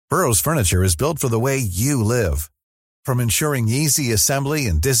Burrow's furniture is built for the way you live. From ensuring easy assembly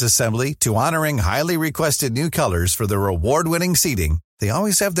and disassembly to honoring highly requested new colors for their award-winning seating, they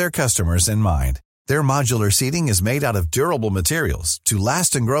always have their customers in mind. Their modular seating is made out of durable materials to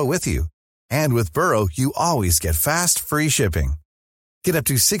last and grow with you. And with Burrow, you always get fast, free shipping. Get up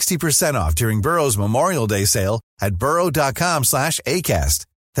to 60% off during Burrow's Memorial Day sale at burrow.com/ACAST.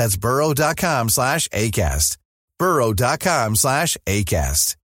 That's burrow.com/ACAST.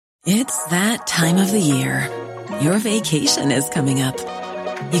 burrow.com/ACAST. It's that time of the year. Your vacation is coming up.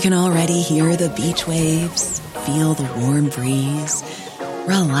 You can already hear the beach waves, feel the warm breeze,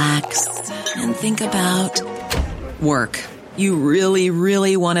 relax, and think about work. You really,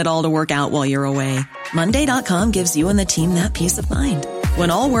 really want it all to work out while you're away. Monday.com gives you and the team that peace of mind.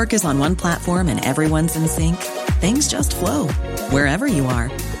 When all work is on one platform and everyone's in sync, things just flow. Wherever you are,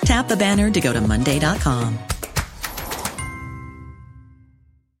 tap the banner to go to Monday.com.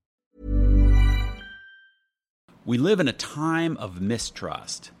 We live in a time of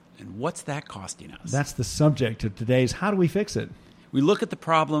mistrust. And what's that costing us? That's the subject of today's How Do We Fix It? We look at the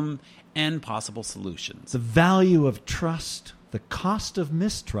problem and possible solutions. The value of trust, the cost of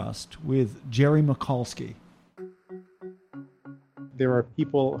mistrust with Jerry Michalski. There are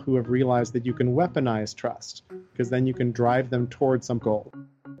people who have realized that you can weaponize trust because then you can drive them towards some goal.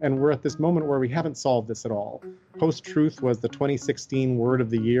 And we're at this moment where we haven't solved this at all. Post-truth was the 2016 word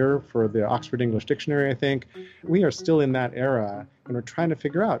of the year for the Oxford English Dictionary, I think. We are still in that era, and we're trying to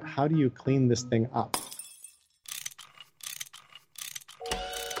figure out, how do you clean this thing up?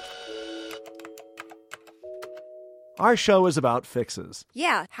 Our show is about fixes.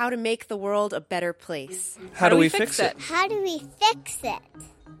 Yeah, how to make the world a better place. How do we fix it? How do we fix it?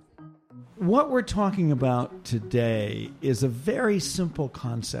 What we're talking about today is a very simple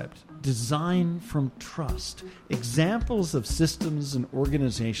concept: design from trust. Examples of systems and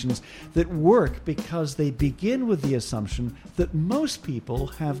organizations that work because they begin with the assumption that most people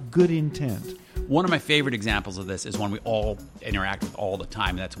have good intent. One of my favorite examples of this is one we all interact with all the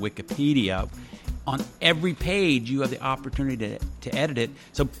time, and that's Wikipedia. On every page, you have the opportunity to edit it.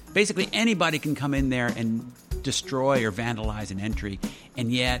 So basically anybody can come in there and destroy or vandalize an entry,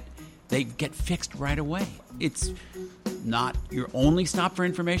 and yet they get fixed right away. It's not your only stop for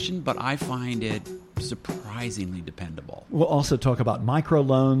information, but I find it surprisingly dependable. We'll also talk about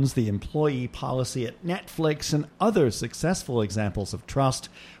microloans, the employee policy at Netflix, and other successful examples of trust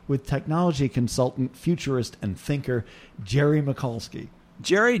with technology consultant, futurist, and thinker Jerry Michalski.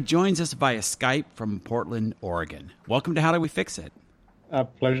 Jerry joins us via Skype from Portland, Oregon. Welcome to How Do We Fix It?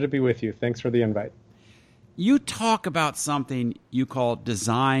 Pleasure to be with you. Thanks for the invite. You talk about something you call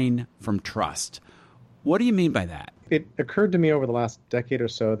design from trust. What do you mean by that? It occurred to me over the last decade or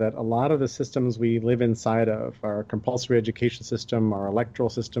so that a lot of the systems we live inside of, our compulsory education system, our electoral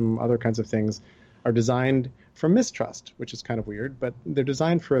system, other kinds of things, are designed from mistrust, which is kind of weird, but they're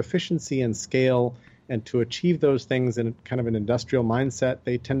designed for efficiency and scale. And to achieve those things in kind of an industrial mindset,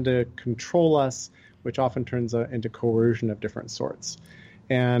 they tend to control us, which often turns into coercion of different sorts.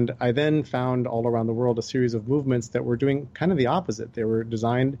 And I then found all around the world a series of movements that were doing kind of the opposite. They were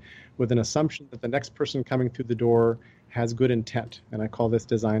designed with an assumption that the next person coming through the door has good intent. And I call this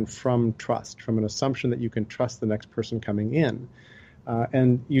design from trust, from an assumption that you can trust the next person coming in.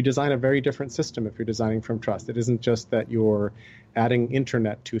 And you design a very different system if you're designing from trust. It isn't just that you're adding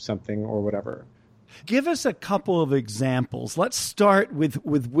internet to something or whatever. Give us a couple of examples. Let's start with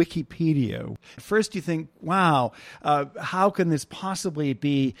Wikipedia. First, you think, wow, how can this possibly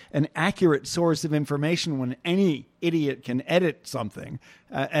be an accurate source of information when any idiot can edit something?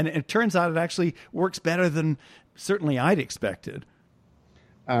 And it turns out it actually works better than certainly I'd expected.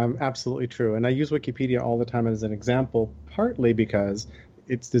 Absolutely true. And I use Wikipedia all the time as an example, partly because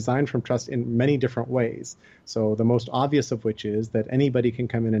it's designed from trust in many different ways. So the most obvious of which is that anybody can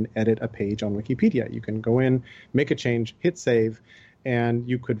come in and edit a page on Wikipedia. You can go in, make a change, hit save, and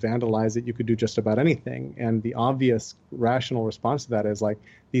you could vandalize it. You could do just about anything. And the obvious rational response to that is like,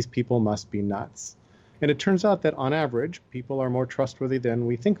 these people must be nuts. And it turns out that on average, people are more trustworthy than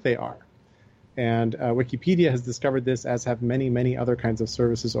we think they are. And Wikipedia has discovered this, as have many, many other kinds of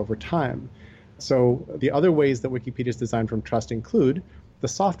services over time. So the other ways that Wikipedia is designed from trust include the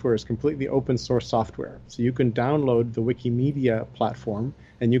software is completely open source software. So you can download the Wikimedia platform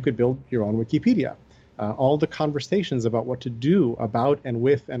and you could build your own Wikipedia. All the conversations about what to do about and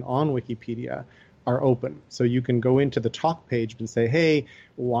with and on Wikipedia are open. So you can go into the talk page and say, hey,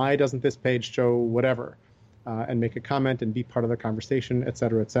 why doesn't this page show whatever? And make a comment and be part of the conversation, et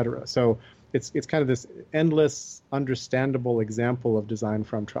cetera, et cetera. So it's kind of this endless, understandable example of design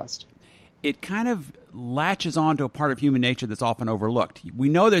from trust. it kind of latches on to a part of human nature that's often overlooked. We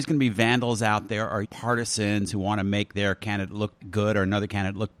know there's going to be vandals out there or partisans who want to make their candidate look good or another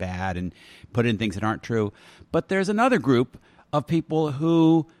candidate look bad and put in things that aren't true. But there's another group of people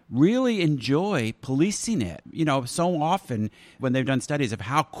who really enjoy policing it. You know, so often when they've done studies of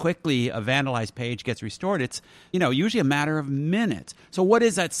how quickly a vandalized page gets restored, it's, you know, usually a matter of minutes. So what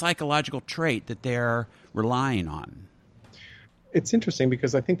is that psychological trait that they're relying on? It's interesting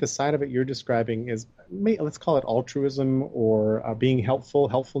because I think the side of it you're describing is, let's call it altruism or being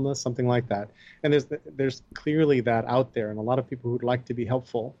helpfulness, something like that. And there's clearly that out there and a lot of people who'd like to be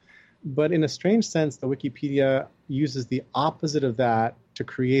helpful. But in a strange sense, the Wikipedia uses the opposite of that to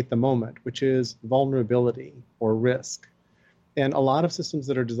create the moment, which is vulnerability or risk. And a lot of systems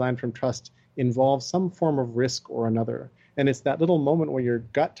that are designed from trust involve some form of risk or another. And it's that little moment where your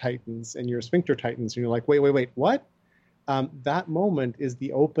gut tightens and your sphincter tightens and you're like, wait, what? That moment is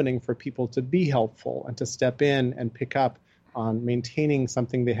the opening for people to be helpful and to step in and pick up on maintaining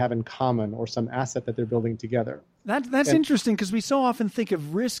something they have in common or some asset that they're building together. That's interesting because we so often think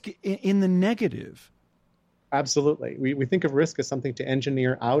of risk in the negative. Absolutely. We think of risk as something to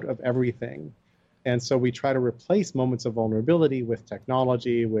engineer out of everything. And so we try to replace moments of vulnerability with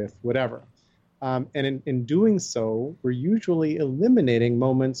technology, with whatever. And in doing so, we're usually eliminating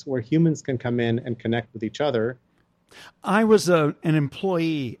moments where humans can come in and connect with each other. I was an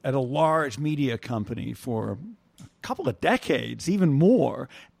employee at a large media company for a couple of decades, even more,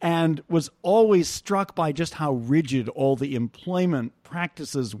 and was always struck by just how rigid all the employment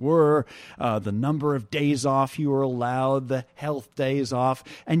practices were, the number of days off you were allowed, the health days off.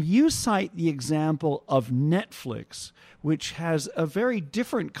 And you cite the example of Netflix, which has a very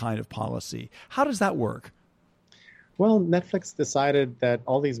different kind of policy. How does that work? Well, Netflix decided that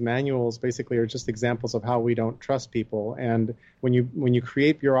all these manuals basically are just examples of how we don't trust people. And when you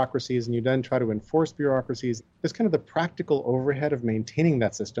create bureaucracies and you then try to enforce bureaucracies, there's kind of the practical overhead of maintaining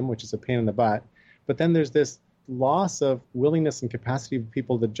that system, which is a pain in the butt. But then there's this loss of willingness and capacity of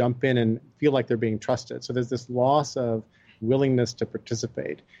people to jump in and feel like they're being trusted. So there's this loss of willingness to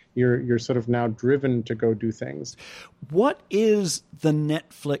participate. You're sort of now driven to go do things. What is the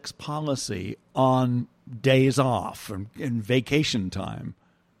Netflix policy on days off and vacation time?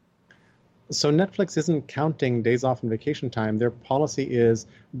 So Netflix isn't counting days off and vacation time. Their policy is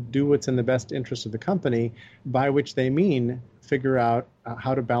do what's in the best interest of the company, by which they mean figure out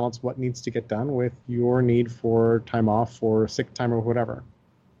how to balance what needs to get done with your need for time off or sick time or whatever.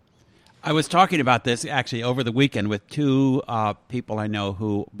 I was talking about this actually over the weekend with two people I know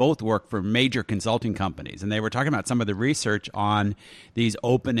who both work for major consulting companies, and they were talking about some of the research on these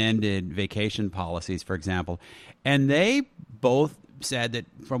open-ended vacation policies, for example, and they both said that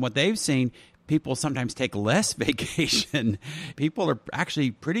from what they've seen, people sometimes take less vacation. People are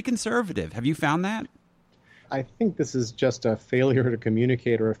actually pretty conservative. Have you found that? I think this is just a failure to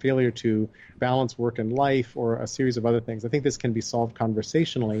communicate or a failure to balance work and life or a series of other things. I think this can be solved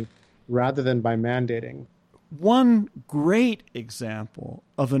conversationally rather than by mandating. One great example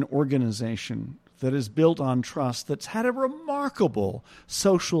of an organization that is built on trust that's had a remarkable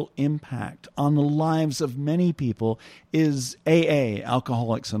social impact on the lives of many people is AA,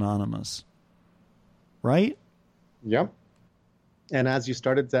 Alcoholics Anonymous. Right? Yep. And as you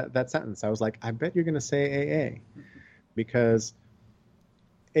started that sentence, I was like, I bet you're going to say AA, because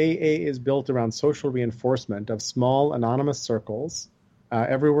AA is built around social reinforcement of small anonymous circles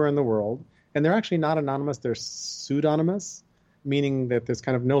everywhere in the world. And they're actually not anonymous, they're pseudonymous, meaning that there's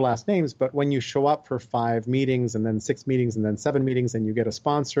kind of no last names. But when you show up for 5 meetings and then 6 meetings and then 7 meetings and you get a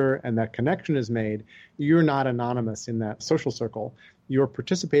sponsor and that connection is made, you're not anonymous in that social circle. You're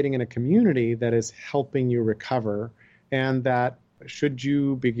participating in a community that is helping you recover, and that should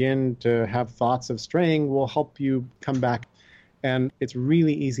you begin to have thoughts of straying will help you come back. And it's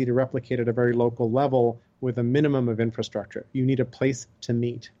really easy to replicate at a very local level with a minimum of infrastructure. You need a place to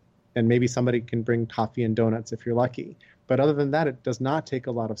meet, and maybe somebody can bring coffee and donuts if you're lucky. But other than that, it does not take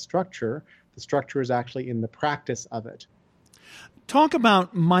a lot of structure. The structure is actually in the practice of it. Talk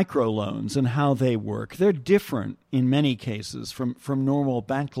about microloans and how they work. They're different in many cases from normal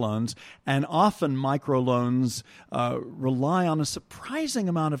bank loans, and often microloans rely on a surprising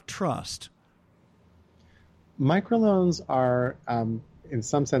amount of trust. Microloans are, in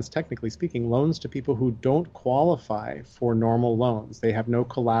some sense, technically speaking, loans to people who don't qualify for normal loans. They have no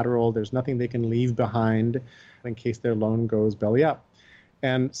collateral. There's nothing they can leave behind in case their loan goes belly up.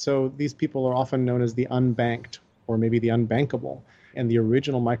 And so these people are often known as the unbanked, or maybe the unbankable. And the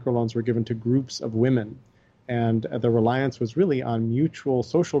original microloans were given to groups of women. And the reliance was really on mutual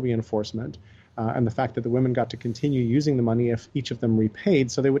social reinforcement and the fact that the women got to continue using the money if each of them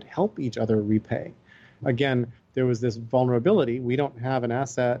repaid, so they would help each other repay. Again, there was this vulnerability. We don't have an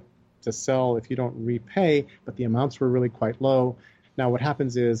asset to sell if you don't repay, but the amounts were really quite low. Now what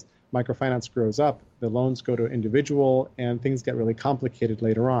happens is microfinance grows up, the loans go to individual, and things get really complicated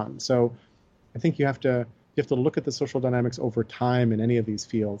later on. So I think you have to look at the social dynamics over time in any of these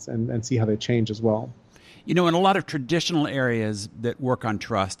fields and see how they change as well. You know, in a lot of traditional areas that work on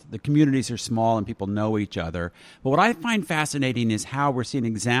trust, the communities are small and people know each other. But what I find fascinating is how we're seeing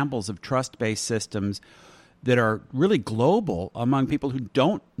examples of trust-based systems that are really global among people who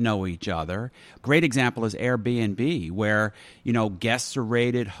don't know each other. Great example is Airbnb, where, you know, guests are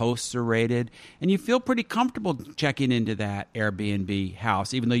rated, hosts are rated, and you feel pretty comfortable checking into that Airbnb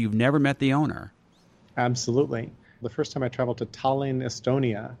house, even though you've never met the owner. Absolutely. The first time I traveled to Tallinn,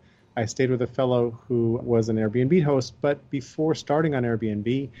 Estonia, I stayed with a fellow who was an Airbnb host, but before starting on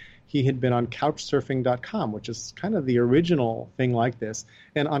Airbnb, he had been on Couchsurfing.com, which is kind of the original thing like this.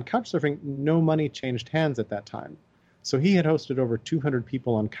 And on Couchsurfing, no money changed hands at that time. So he had hosted over 200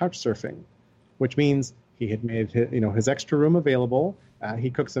 people on Couchsurfing, which means he had made his extra room available. He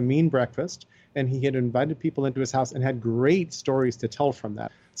cooks a mean breakfast, and he had invited people into his house and had great stories to tell from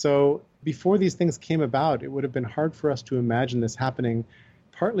that. So before these things came about, it would have been hard for us to imagine this happening,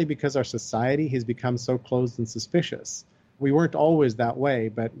 partly because our society has become so closed and suspicious. We weren't always that way,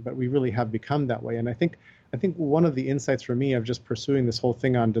 but we really have become that way. And I think one of the insights for me of just pursuing this whole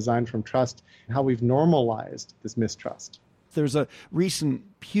thing on design from trust, how we've normalized this mistrust. There's a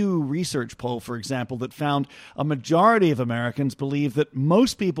recent Pew Research poll, for example, that found a majority of Americans believe that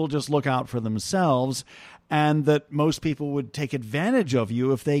most people just look out for themselves and that most people would take advantage of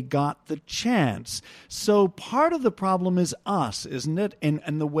you if they got the chance. So part of the problem is us, isn't it?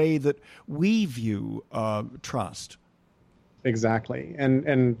 And the way that we view trust. Exactly.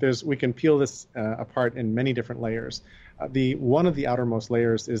 And we can peel this apart in many different layers. One of the outermost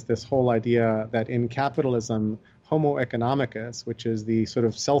layers is this whole idea that in capitalism, Homo economicus, which is the sort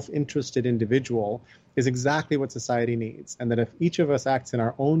of self-interested individual, is exactly what society needs. And that if each of us acts in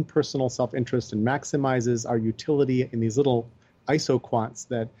our own personal self-interest and maximizes our utility in these little isoquants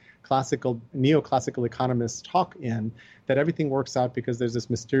that neoclassical economists talk in, that everything works out because there's this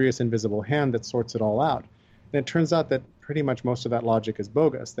mysterious invisible hand that sorts it all out. And it turns out that pretty much most of that logic is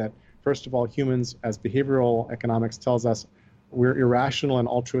bogus, that first of all, humans, as behavioral economics tells us, we're irrational and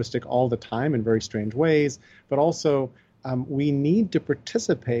altruistic all the time in very strange ways, but also we need to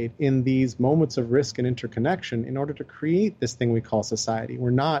participate in these moments of risk and interconnection in order to create this thing we call society.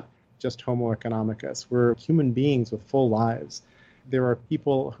 We're not just Homo economicus. We're human beings with full lives. There are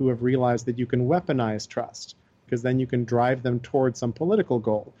people who have realized that you can weaponize trust because then you can drive them towards some political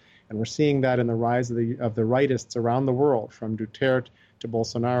goal. And we're seeing that in the rise of the rightists around the world, from Duterte to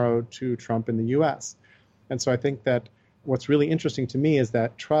Bolsonaro to Trump in the U.S. And so I think that what's really interesting to me is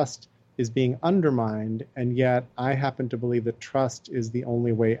that trust is being undermined, and yet I happen to believe that trust is the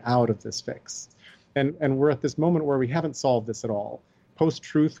only way out of this fix. And we're at this moment where we haven't solved this at all.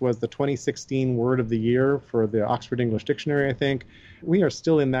 Post-truth was the 2016 word of the year for the Oxford English Dictionary, I think. We are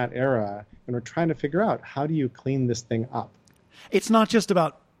still in that era, and we're trying to figure out, how do you clean this thing up? It's not just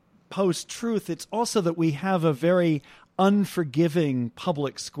about post-truth, it's also that we have a very unforgiving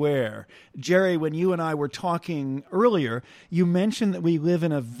public square. Jerry, when you and I were talking earlier, you mentioned that we live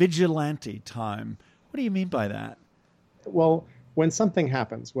in a vigilante time. What do you mean by that? Well, when something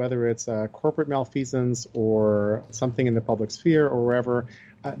happens, whether it's a corporate malfeasance or something in the public sphere or wherever,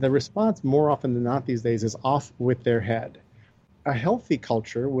 the response more often than not these days is off with their head. A healthy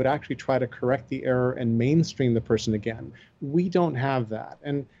culture would actually try to correct the error and mainstream the person again. We don't have that.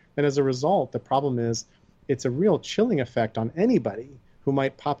 And as a result, the problem is it's a real chilling effect on anybody who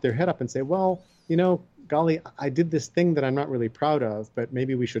might pop their head up and say, well, golly, I did this thing that I'm not really proud of, but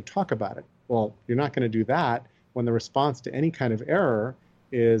maybe we should talk about it. Well, you're not going to do that when the response to any kind of error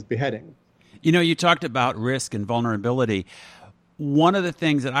is beheading. You talked about risk and vulnerability. One of the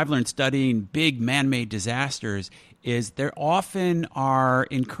things that I've learned studying big man-made disasters is they often are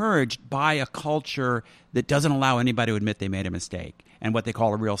encouraged by a culture that doesn't allow anybody to admit they made a mistake. And what they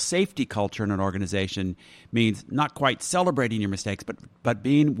call a real safety culture in an organization means not quite celebrating your mistakes, but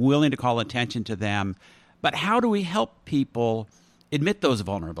being willing to call attention to them. But how do we help people admit those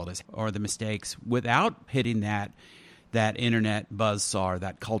vulnerabilities or the mistakes without hitting that internet buzzsaw,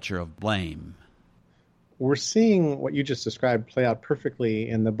 that culture of blame? We're seeing what you just described play out perfectly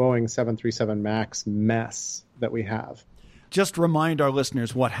in the Boeing 737 MAX mess that we have. Just remind our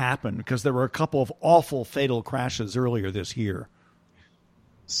listeners what happened, because there were a couple of awful fatal crashes earlier this year.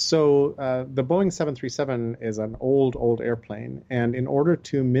 So the Boeing 737 is an old airplane, and in order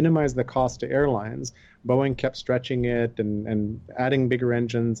to minimize the cost to airlines, Boeing kept stretching it and adding bigger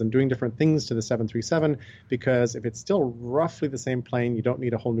engines and doing different things to the 737, because if it's still roughly the same plane, you don't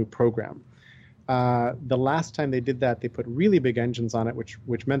need a whole new program. The last time they did that, they put really big engines on it,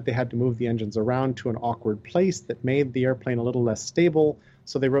 which meant they had to move the engines around to an awkward place that made the airplane a little less stable,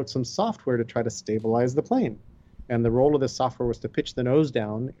 so they wrote some software to try to stabilize the plane. And the role of this software was to pitch the nose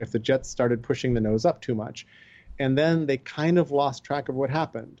down if the jets started pushing the nose up too much. And then they kind of lost track of what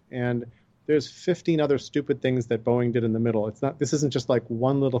happened. And there's 15 other stupid things that Boeing did in the middle. This isn't just like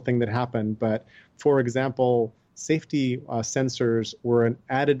one little thing that happened, but for example, safety sensors were an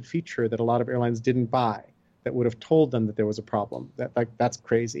added feature that a lot of airlines didn't buy that would have told them that there was a problem. That's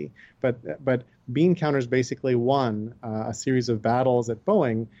crazy. But bean counters basically won a series of battles at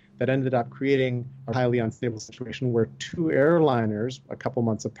Boeing that ended up creating a highly unstable situation where two airliners, a couple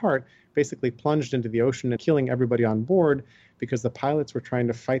months apart, basically plunged into the ocean and killing everybody on board because the pilots were trying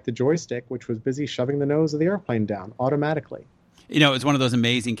to fight the joystick, which was busy shoving the nose of the airplane down automatically. You know, it's one of those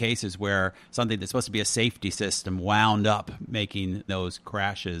amazing cases where something that's supposed to be a safety system wound up making those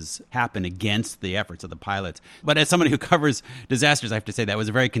crashes happen against the efforts of the pilots. But as somebody who covers disasters, I have to say that was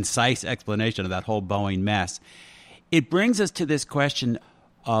a very concise explanation of that whole Boeing mess. It brings us to this question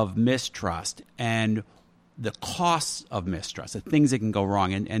of mistrust and the costs of mistrust, the things that can go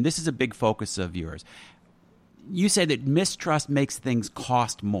wrong. And this is a big focus of yours. You say that mistrust makes things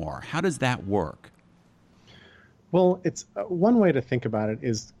cost more. How does that work? Well, it's one way to think about it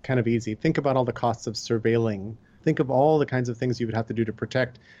is kind of easy. Think about all the costs of surveilling. Think of all the kinds of things you would have to do to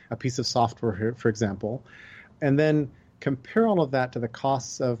protect a piece of software, for example, and then compare all of that to the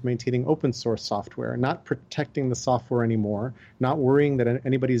costs of maintaining open source software, not protecting the software anymore, not worrying that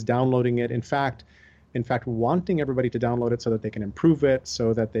anybody's downloading it. In fact, wanting everybody to download it so that they can improve it,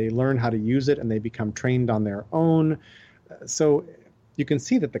 so that they learn how to use it and they become trained on their own. So you can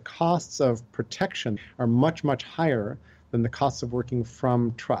see that the costs of protection are much, much higher than the costs of working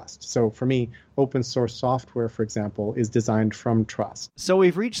from trust. So for me, open source software, for example, is designed from trust. So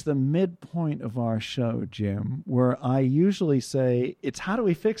we've reached the midpoint of our show, Jim, where I usually say, it's how do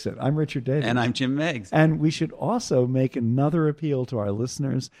we fix it? I'm Richard Davis. And I'm Jim Meigs. And we should also make another appeal to our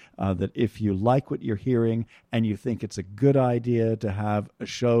listeners that if you like what you're hearing and you think it's a good idea to have a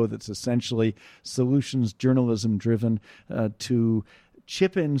show that's essentially solutions journalism driven, to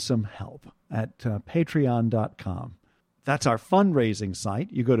chip in some help at patreon.com. That's our fundraising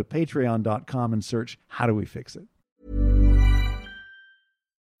site. You go to patreon.com and search, how do we fix it?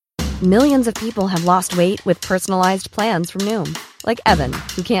 Millions of people have lost weight with personalized plans from Noom. Like Evan,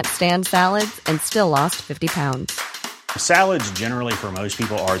 who can't stand salads and still lost 50 pounds. Salads generally for most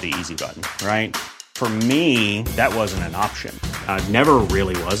people are the easy button, right? For me, that wasn't an option. I never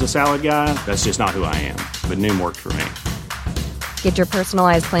really was a salad guy. That's just not who I am. But Noom worked for me. Get your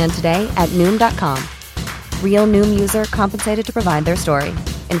personalized plan today at Noom.com. Real Noom user compensated to provide their story.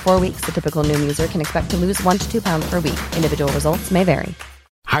 In 4 weeks, the typical Noom user can expect to lose 1 to 2 pounds per week. Individual results may vary.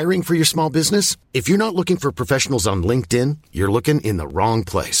 Hiring for your small business? If you're not looking for professionals on LinkedIn, you're looking in the wrong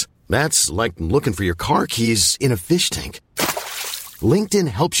place. That's like looking for your car keys in a fish tank. LinkedIn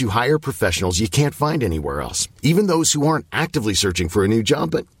helps you hire professionals you can't find anywhere else, even those who aren't actively searching for a new job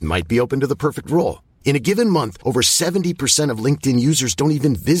but might be open to the perfect role. In a given month, over 70% of LinkedIn users don't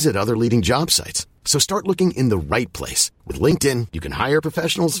even visit other leading job sites. So start looking in the right place. With LinkedIn, you can hire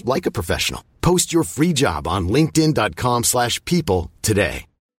professionals like a professional. Post your free job on linkedin.com/people today.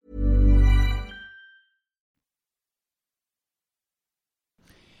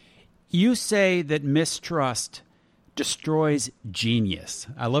 You say that mistrust destroys genius.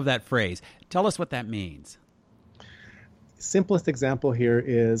 I love that phrase. Tell us what that means. Simplest example here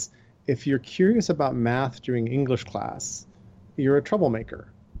is, if you're curious about math during English class, you're a troublemaker.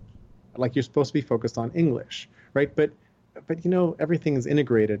 Like, you're supposed to be focused on English, right? But you know, everything is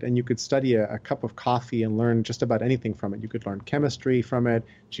integrated, and you could study a cup of coffee and learn just about anything from it. You could learn chemistry from it,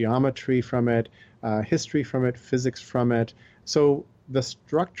 geometry from it, history from it, physics from it. So the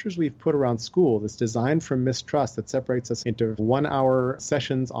structures we've put around school that's designed for mistrust, that separates us into 1-hour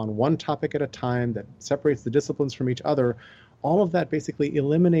sessions on one topic at a time, that separates the disciplines from each other, all of that basically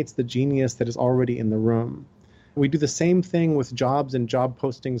eliminates the genius that is already in the room. We do the same thing with jobs and job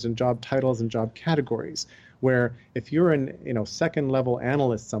postings and job titles and job categories, where if you're an second-level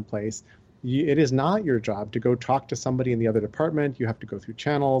analyst someplace, it is not your job to go talk to somebody in the other department. You have to go through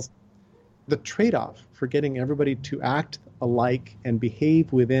channels. The trade-off for getting everybody to act alike and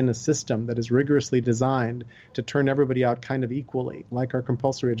behave within a system that is rigorously designed to turn everybody out kind of equally, like our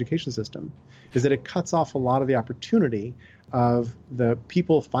compulsory education system, is that it cuts off a lot of the opportunity of the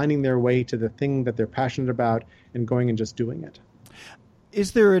people finding their way to the thing that they're passionate about and going and just doing it.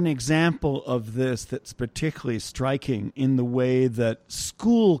 Is there an example of this that's particularly striking in the way that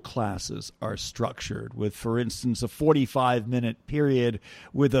school classes are structured with, for instance, a 45-minute period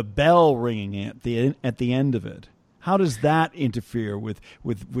with a bell ringing at the end of it? How does that interfere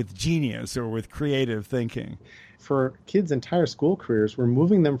with genius or with creative thinking? For kids' entire school careers, we're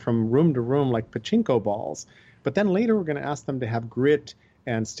moving them from room to room like pachinko balls. But then later we're going to ask them to have grit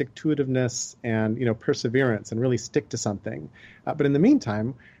and stick-to-itiveness and, perseverance and really stick to something. But in the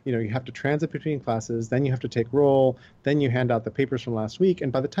meantime, you have to transit between classes, then you have to take roll, then you hand out the papers from last week.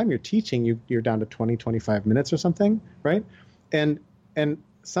 And by the time you're teaching, you're down to 20, 25 minutes or something, right? And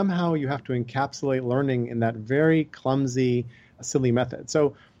somehow you have to encapsulate learning in that very clumsy, silly method.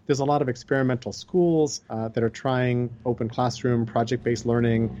 So there's a lot of experimental schools that are trying open classroom, project-based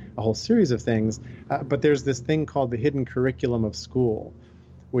learning, a whole series of things. But there's this thing called the hidden curriculum of school,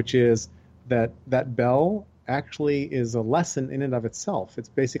 which is that bell actually is a lesson in and of itself. It's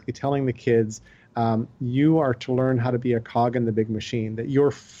basically telling the kids, you are to learn how to be a cog in the big machine, that your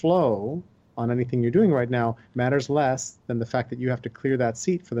flow on anything you're doing right now matters less than the fact that you have to clear that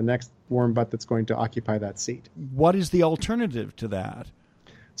seat for the next warm butt that's going to occupy that seat. What is the alternative to that?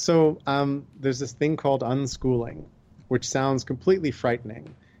 So there's this thing called unschooling, which sounds completely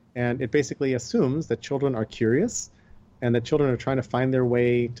frightening. And it basically assumes that children are curious and that children are trying to find their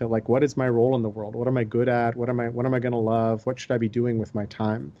way to, like, what is my role in the world? What am I good at? What am I going to love? What should I be doing with my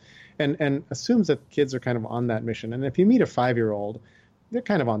time? And assumes that kids are kind of on that mission. And if you meet a 5-year-old, they're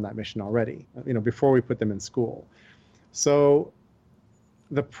kind of on that mission already, before we put them in school. So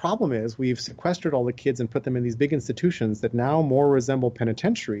the problem is we've sequestered all the kids and put them in these big institutions that now more resemble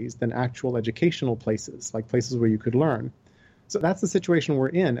penitentiaries than actual educational places, like places where you could learn. So that's the situation we're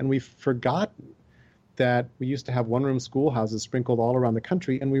in, and we've forgotten that we used to have one-room schoolhouses sprinkled all around the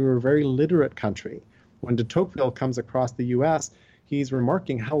country, and we were a very literate country. When de Tocqueville comes across the U.S., he's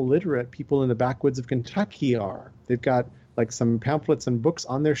remarking how literate people in the backwoods of Kentucky are. They've got like some pamphlets and books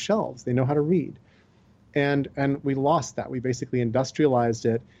on their shelves. They know how to read. And we lost that. We basically industrialized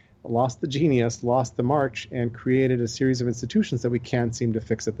it, lost the genius, lost the march, and created a series of institutions that we can't seem to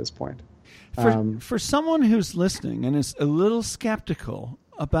fix at this point. For someone who's listening and is a little skeptical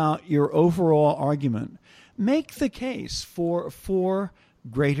about your overall argument, make the case for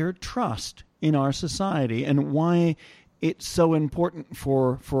greater trust in our society and why it's so important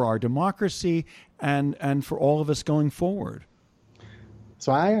for our democracy and for all of us going forward.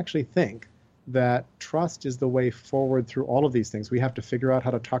 So I actually think that trust is the way forward through all of these things. We have to figure out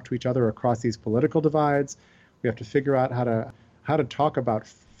how to talk to each other across these political divides. We have to figure out how to talk about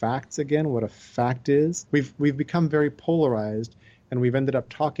facts again, what a fact is. We've become very polarized, and we've ended up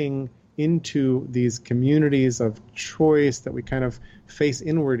talking into these communities of choice that we kind of face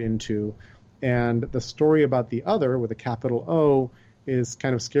inward into. And the story about the other with a capital O is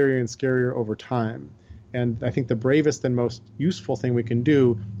kind of scarier and scarier over time. And I think the bravest and most useful thing we can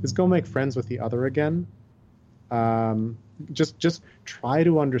do is go make friends with the other again. Just try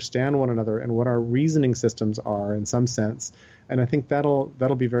to understand one another and what our reasoning systems are in some sense. And I think that'll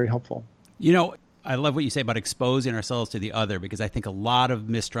be very helpful. I love what you say about exposing ourselves to the other, because I think a lot of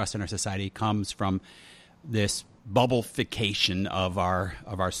mistrust in our society comes from this bubbleification of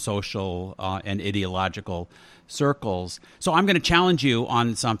our social and ideological circles. So I'm going to challenge you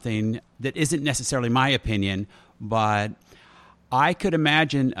on something that isn't necessarily my opinion, but I could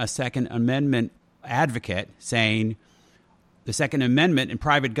imagine a Second Amendment advocate saying the Second Amendment and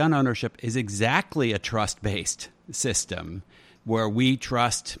private gun ownership is exactly a trust-based system where we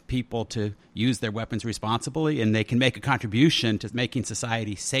trust people to use their weapons responsibly and they can make a contribution to making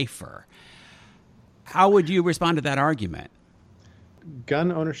society safer. How would you respond to that argument?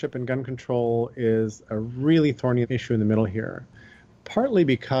 Gun ownership and gun control is a really thorny issue in the middle here, partly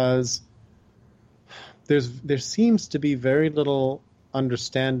because there seems to be very little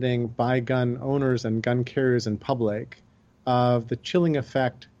understanding by gun owners and gun carriers in public of the chilling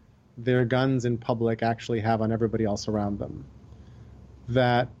effect their guns in public actually have on everybody else around them.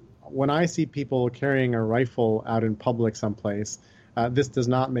 That when I see people carrying a rifle out in public someplace, this does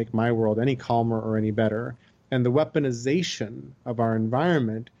not make my world any calmer or any better. And the weaponization of our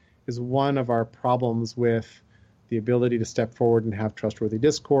environment is one of our problems with the ability to step forward and have trustworthy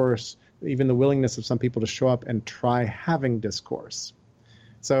discourse, even the willingness of some people to show up and try having discourse.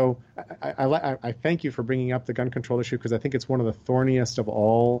 So I thank you for bringing up the gun control issue, because I think it's one of the thorniest of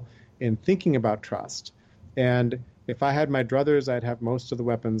all in thinking about trust. And if I had my druthers, I'd have most of the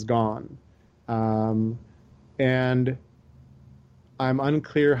weapons gone. And I'm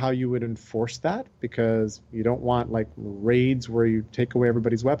unclear how you would enforce that, because you don't want like raids where you take away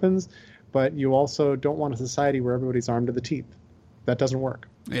everybody's weapons, but you also don't want a society where everybody's armed to the teeth. That doesn't work.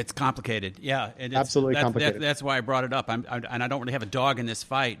 It's complicated. Yeah, absolutely complicated. That's why I brought it up. And I don't really have a dog in this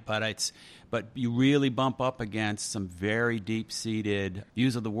fight, but you really bump up against some very deep-seated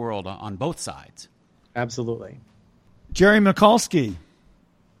views of the world on both sides. Absolutely. Jerry Michalski,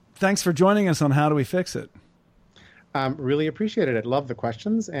 thanks for joining us on How Do We Fix It? Really appreciated it. Love the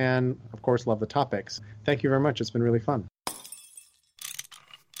questions and, of course, love the topics. Thank you very much. It's been really fun.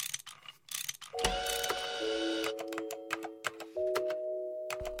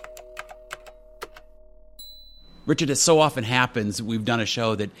 Richard, as so often happens, we've done a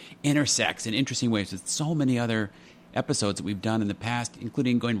show that intersects in interesting ways with so many other episodes that we've done in the past,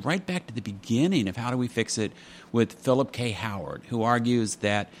 including going right back to the beginning of How Do We Fix It with Philip K. Howard, who argues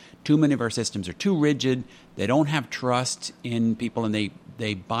that too many of our systems are too rigid, they don't have trust in people, and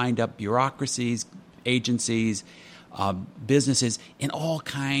they bind up bureaucracies, agencies, businesses in all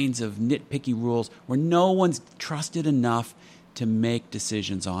kinds of nitpicky rules where no one's trusted enough to make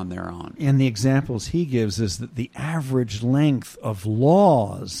decisions on their own. And the examples he gives is that the average length of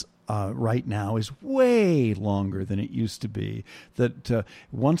laws right now is way longer than it used to be. That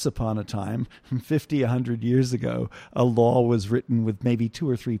once upon a time, 50, 100 years ago, a law was written with maybe 2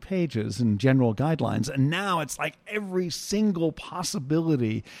 or 3 pages and general guidelines. And now it's like every single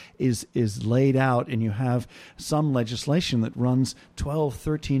possibility is laid out, and you have some legislation that runs 1,200,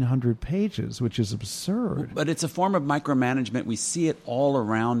 1,300 pages, which is absurd. But it's a form of micromanagement. We see it all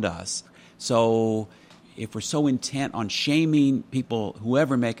around us. So if we're so intent on shaming people who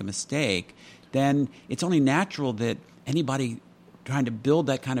ever make a mistake, then it's only natural that anybody trying to build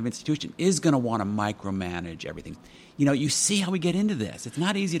that kind of institution is going to want to micromanage everything. You know, you see how we get into this. It's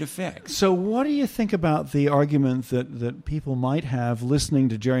not easy to fix. So what do you think about the argument that people might have listening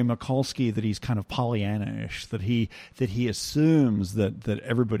to Jerry Michalski, that he's kind of Pollyanna-ish, that he assumes that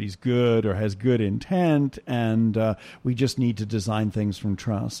everybody's good or has good intent, and we just need to design things from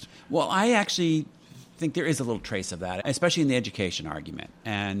trust? Well, I actually think there is a little trace of that, especially in the education argument.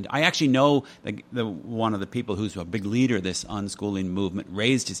 And I actually know one of the people who's a big leader of this unschooling movement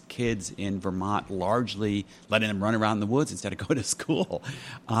raised his kids in Vermont, largely letting them run around in the woods instead of go to school.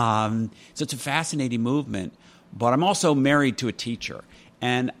 So it's a fascinating movement. But I'm also married to a teacher,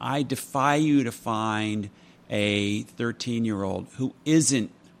 and I defy you to find a 13-year-old who isn't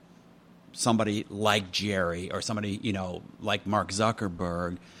somebody like Jerry or somebody, like Mark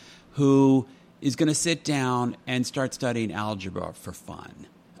Zuckerberg, who is going to sit down and start studying algebra for fun.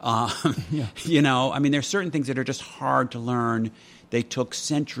 There's certain things that are just hard to learn. They took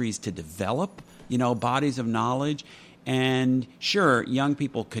centuries to develop, bodies of knowledge. And sure, young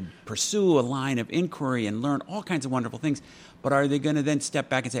people could pursue a line of inquiry and learn all kinds of wonderful things. But are they going to then step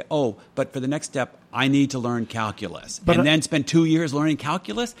back and say, oh, but for the next step, I need to learn calculus, then spend 2 years learning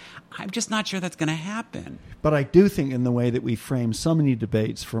calculus? I'm just not sure that's going to happen. But I do think in the way that we frame so many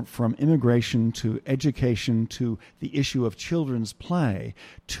debates, from immigration to education to the issue of children's play,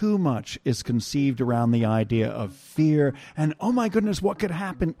 too much is conceived around the idea of fear and, oh my goodness, what could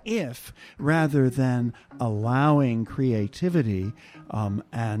happen if, rather than allowing creativity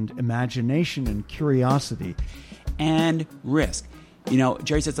and imagination and curiosity. And risk.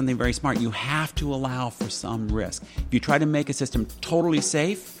 Jerry said something very smart. You have to allow for some risk. If you try to make a system totally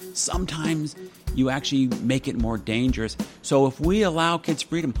safe, sometimes you actually make it more dangerous. So if we allow kids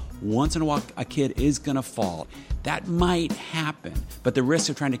freedom, once in a while a kid is going to fall. That might happen. But the risk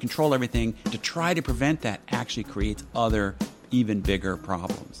of trying to control everything to try to prevent that actually creates other even bigger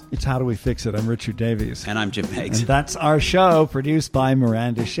problems. It's How Do We Fix It? I'm Richard Davies. And I'm Jim Meigs. And that's our show, produced by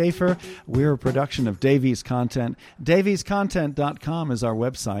Miranda Schaefer. We're a production of Davies Content. DaviesContent.com is our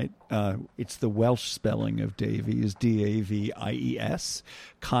website. It's the Welsh spelling of Davies, Davies,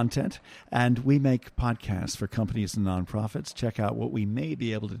 content. And we make podcasts for companies and nonprofits. Check out what we may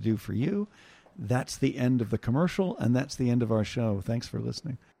be able to do for you. That's the end of the commercial, and that's the end of our show. Thanks for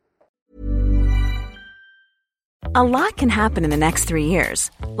listening. A lot can happen in the next 3 years.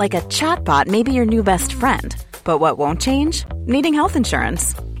 Like a chatbot may be your new best friend. But what won't change? Needing health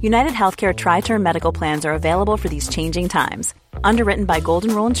insurance. United Healthcare Tri-Term Medical Plans are available for these changing times. Underwritten by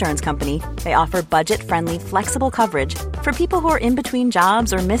Golden Rule Insurance Company, they offer budget-friendly, flexible coverage for people who are in between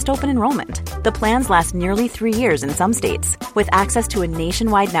jobs or missed open enrollment. The plans last nearly 3 years in some states, with access to a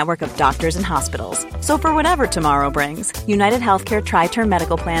nationwide network of doctors and hospitals. So for whatever tomorrow brings, United Healthcare Tri-Term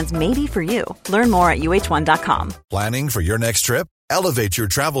Medical Plans may be for you. Learn more at uh1.com. Planning for your next trip? Elevate your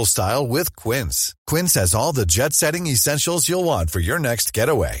travel style with Quince. Quince has all the jet-setting essentials you'll want for your next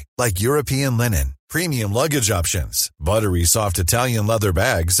getaway, like European linen, premium luggage options, buttery soft Italian leather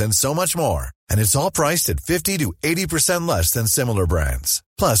bags, and so much more. And it's all priced at 50 to 80% less than similar brands.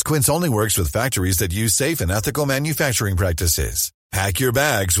 Plus, Quince only works with factories that use safe and ethical manufacturing practices. Pack your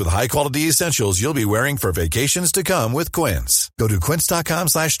bags with high-quality essentials you'll be wearing for vacations to come with Quince. Go to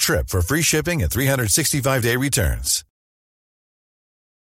quince.com/trip for free shipping and 365-day returns.